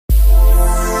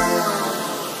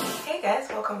guys,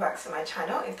 welcome back to my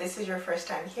channel. If this is your first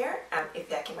time here, I'm Ife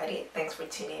Akingbade. Thanks for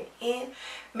tuning in.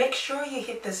 Make sure you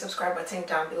hit the subscribe button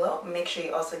down below. Make sure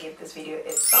you also give this video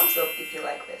a thumbs up if you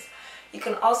like this. You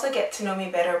can also get to know me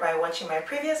better by watching my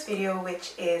previous video,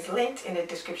 which is linked in the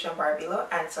description bar below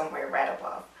and somewhere right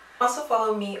above. Also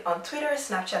follow me on Twitter,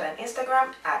 Snapchat and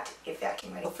Instagram at Ife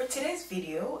Akingbade. For today's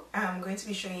video, I'm going to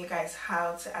be showing you guys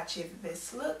how to achieve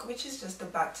this look, which is just the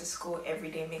back to school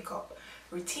everyday makeup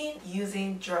routine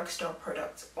using drugstore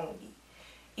products only.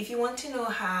 If you want to know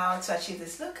how to achieve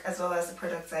this look as well as the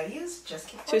products I use, just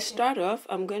keep watching. To start off,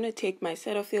 I'm going to take my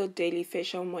Cetaphil Daily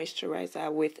Facial Moisturizer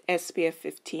with SPF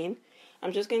 15.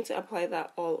 I'm just going to apply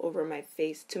that all over my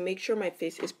face to make sure my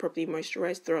face is properly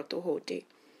moisturized throughout the whole day.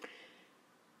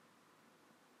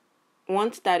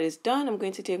 Once that is done, I'm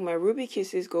going to take my Ruby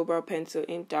Kisses Gold Brow Pencil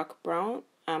in dark brown.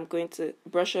 I'm going to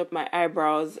brush up my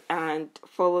eyebrows and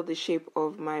follow the shape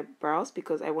of my brows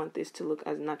because I want this to look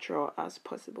as natural as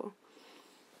possible.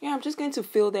 Yeah, I'm just going to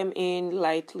fill them in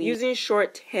lightly using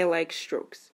short hair-like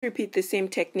strokes. Repeat the same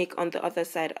technique on the other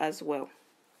side as well.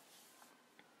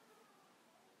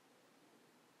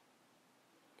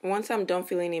 Once I'm done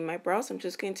filling in my brows, I'm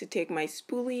just going to take my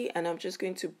spoolie and I'm just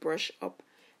going to brush up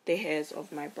the hairs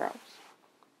of my brows.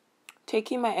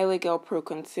 Taking my Wlld Pro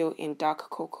Conceal in dark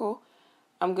cocoa,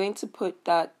 I'm going to put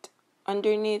that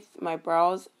underneath my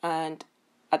brows and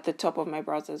at the top of my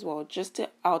brows as well, just to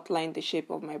outline the shape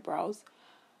of my brows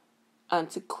and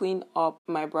to clean up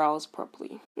my brows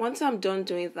properly. Once I'm done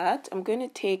doing that, I'm going to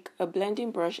take a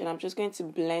blending brush and I'm just going to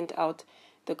blend out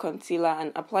the concealer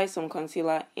and apply some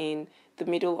concealer in the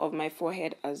middle of my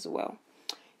forehead as well.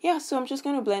 Yeah, so I'm just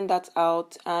going to blend that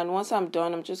out, and once I'm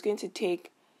done, I'm just going to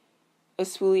take a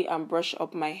spoolie and brush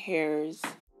up my hairs.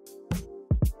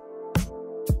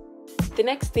 The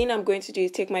next thing I'm going to do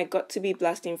is take my Got To Be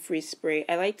Blasting Free spray.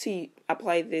 I like to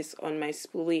apply this on my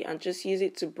spoolie and just use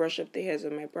it to brush up the hairs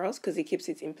of my brows because it keeps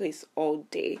it in place all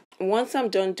day. Once I'm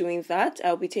done doing that,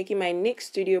 I'll be taking my NYX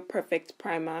Studio Perfect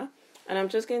Primer and I'm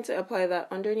just going to apply that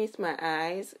underneath my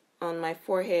eyes, on my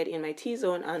forehead, in my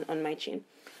T-zone and on my chin.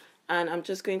 And I'm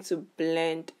just going to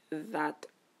blend that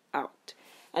out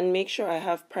and make sure I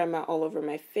have primer all over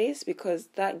my face because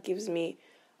that gives me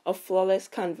a flawless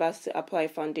canvas to apply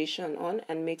foundation on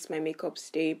and makes my makeup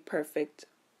stay perfect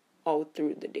all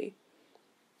through the day.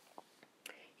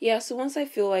 Yeah, so once I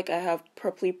feel like I have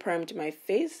properly primed my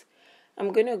face,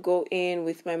 I'm going to go in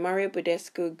with my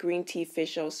Badescu Green Tea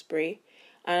Facial Spray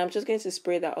and I'm just going to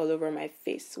spray that all over my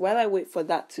face. While I wait for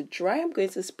that to dry, I'm going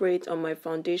to spray it on my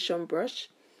foundation brush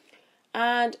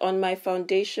and on my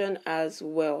foundation as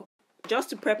well, just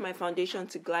to prep my foundation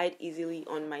to glide easily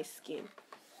on my skin.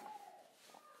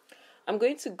 I'm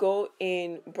going to go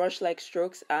in brush-like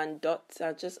strokes and dots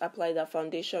and just apply that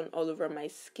foundation all over my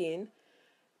skin.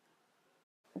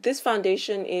 This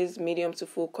foundation is medium to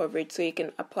full coverage, so you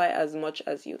can apply as much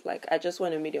as you'd like. I just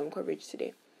want a medium coverage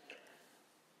today.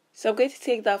 So I'm going to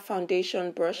take that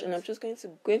foundation brush and I'm just going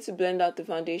to blend out the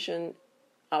foundation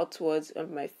outwards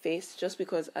of my face just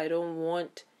because I don't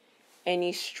want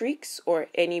any streaks or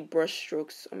any brush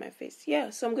strokes on my face.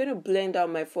 Yeah, so I'm going to blend out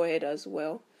my forehead as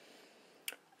well.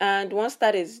 And once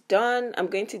that is done, I'm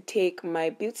going to take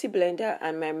my beauty blender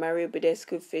and my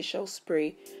Badescu facial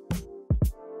spray.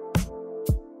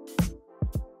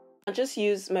 I'll just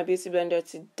use my beauty blender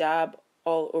to dab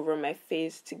all over my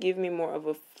face to give me more of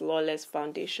a flawless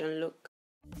foundation look.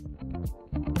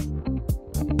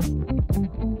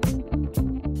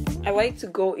 I like to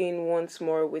go in once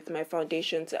more with my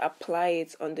foundation to apply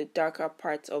it on the darker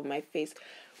parts of my face,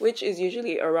 which is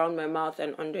usually around my mouth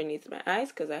and underneath my eyes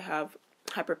because I have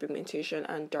hyperpigmentation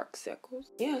and dark circles.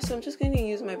 Yeah, so I'm just going to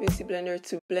use my beauty blender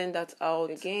to blend that out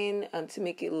again and to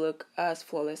make it look as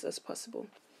flawless as possible.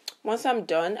 Once I'm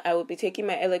done, I will be taking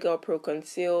my Wlld Pro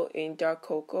Conceal in dark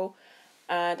cocoa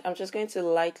and I'm just going to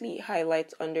lightly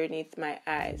highlight underneath my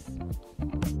eyes.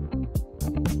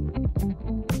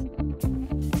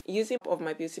 Using of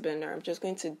my beauty blender, I'm just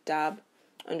going to dab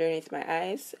underneath my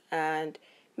eyes and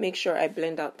make sure I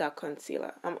blend out that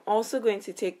concealer. I'm also going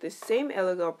to take the same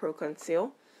Wlld Pro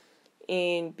Conceal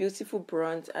in Beautiful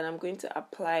Bronze and I'm going to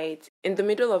apply it in the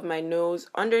middle of my nose,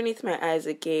 underneath my eyes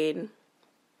again,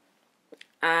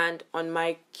 and on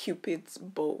my Cupid's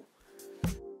bow.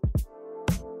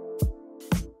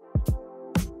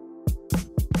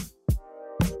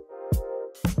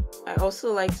 I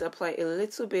also like to apply a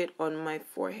little bit on my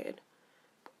forehead.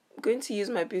 I'm going to use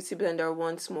my beauty blender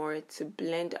once more to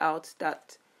blend out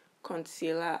that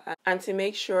concealer and to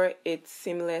make sure it's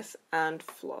seamless and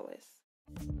flawless.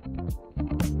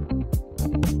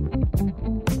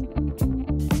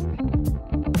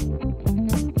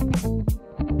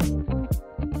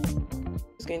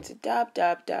 going to dab,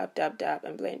 dab, dab, dab, dab,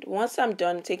 and blend. Once I'm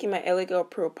done, I'm taking my Aloe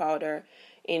Pro powder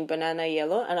in banana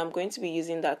yellow, and I'm going to be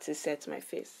using that to set my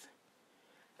face.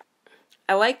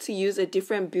 I like to use a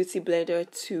different beauty blender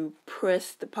to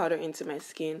press the powder into my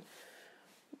skin,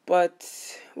 but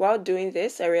while doing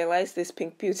this, I realized this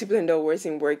pink beauty blender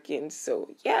wasn't working,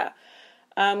 so yeah,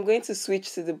 I'm going to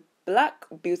switch to the black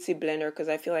beauty blender because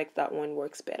I feel like that one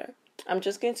works better. I'm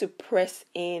just going to press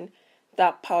in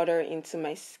that powder into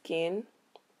my skin.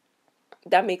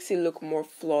 That makes it look more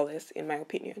flawless, in my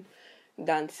opinion,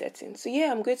 than setting. So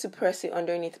yeah, I'm going to press it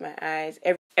underneath my eyes,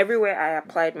 everywhere I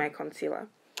applied my concealer.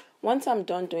 Once I'm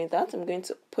done doing that, I'm going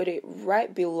to put it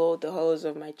right below the hollows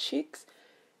of my cheeks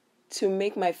to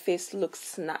make my face look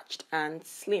snatched and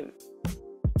slim.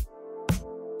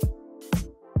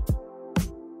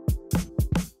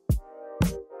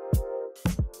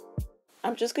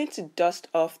 I'm just going to dust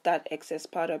off that excess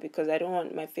powder because I don't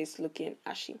want my face looking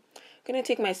ashy. I'm going to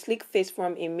take my Sleek Face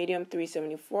Form in medium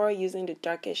 374 using the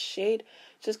darkest shade.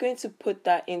 Just going to put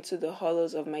that into the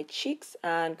hollows of my cheeks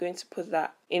and going to put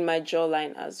that in my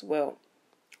jawline as well.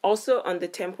 Also on the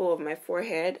temple of my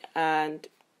forehead and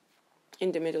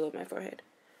in the middle of my forehead.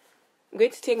 I'm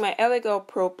going to take my Aloe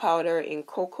Pro powder in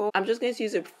Cocoa. I'm just going to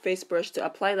use a face brush to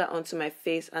apply that onto my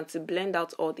face and to blend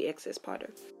out all the excess powder.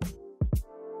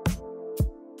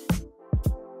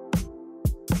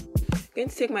 I'm going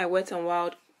to take my Wet n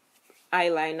Wild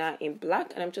eyeliner in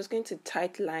black, and I'm just going to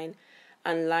tight line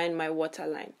and line my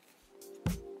waterline.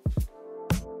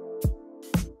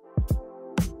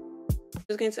 I'm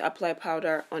just going to apply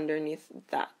powder underneath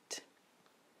that.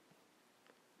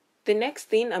 The next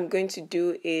thing I'm going to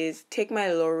do is take my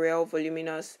L'Oreal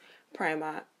Voluminous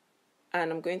primer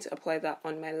and I'm going to apply that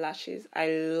on my lashes. I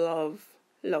love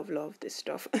this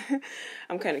stuff.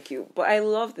 I'm kind of cute, but I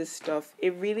love this stuff.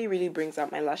 It really brings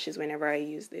out my lashes whenever I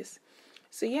use this.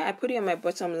 So yeah, I put it on my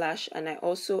bottom lash and I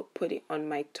also put it on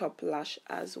my top lash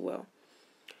as well.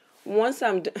 Once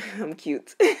I'm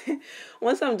cute.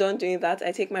 Once I'm done doing that,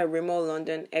 I take my Rimmel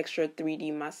London Extra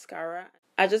 3D mascara.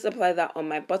 I just apply that on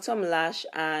my bottom lash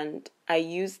and I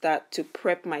use that to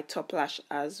prep my top lash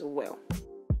as well.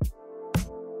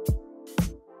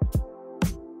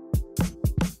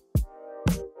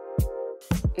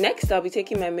 Next, I'll be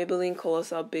taking my Maybeline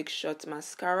Colossal Big Shot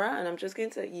mascara and I'm just going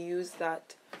to use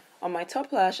that on my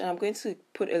top lash, and I'm going to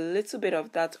put a little bit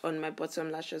of that on my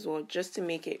bottom lash as well, just to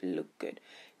make it look good.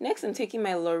 Next, I'm taking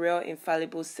my L'Oreal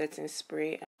Infallible setting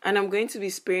spray, and I'm going to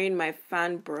be spraying my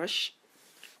fan brush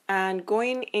and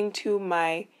going into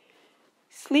my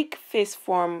Sleek Face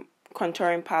Form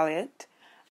contouring palette.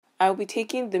 I'll be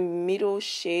taking the middle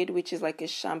shade, which is like a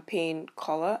champagne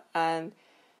color, and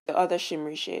the other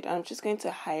shimmery shade. I'm just going to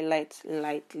highlight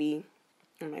lightly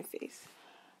on my face.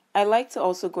 I like to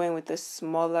also go in with a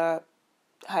smaller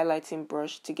highlighting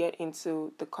brush to get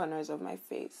into the corners of my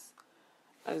face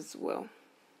as well.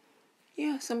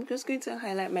 Yeah, so I'm just going to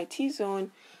highlight my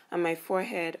T-zone and my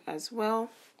forehead as well,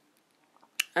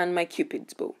 and my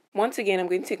Cupid's bow. Once again, I'm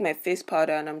going to take my face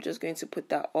powder and I'm just going to put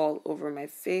that all over my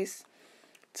face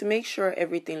to make sure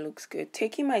everything looks good.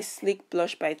 Taking my Sleek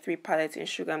Blush by 3 palette in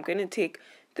Sugar, I'm going to take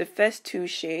the first 2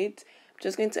 shades. I'm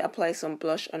just going to apply some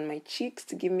blush on my cheeks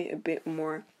to give me a bit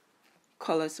more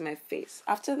color to my face.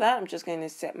 After that, I'm just going to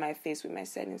set my face with my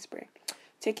setting spray.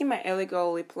 Taking my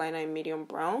Aloe lip liner in medium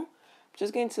brown, I'm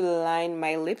just going to line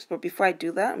my lips, but before I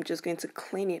do that, I'm just going to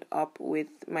clean it up with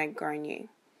my Garnier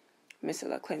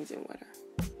Micellar Cleansing Water.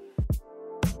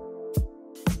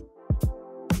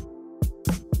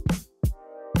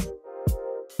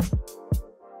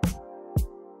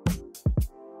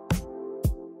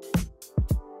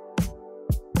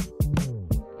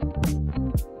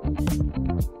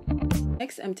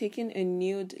 Next, I'm taking a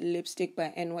nude lipstick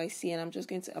by NYC and I'm just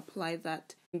going to apply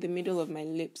that in the middle of my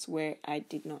lips where I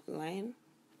did not line.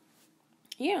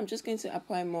 Yeah, I'm just going to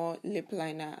apply more lip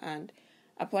liner and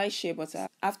apply shea butter.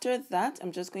 After that,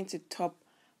 I'm just going to top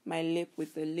my lip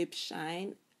with the lip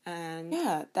shine. And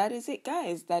yeah, that is it,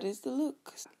 guys. That is the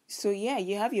look. So yeah,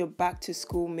 you have your back to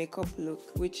school makeup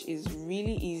look, which is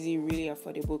really easy, really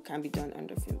affordable, can be done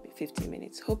under 15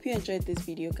 minutes. Hope you enjoyed this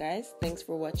video, guys. Thanks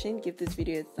for watching. Give this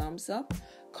video a thumbs up.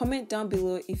 Comment down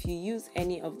below if you use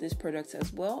any of these products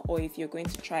as well, or if you're going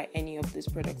to try any of these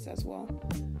products as well.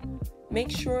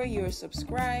 Make sure you're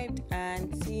subscribed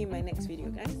and see you in my next video,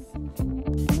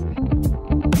 guys.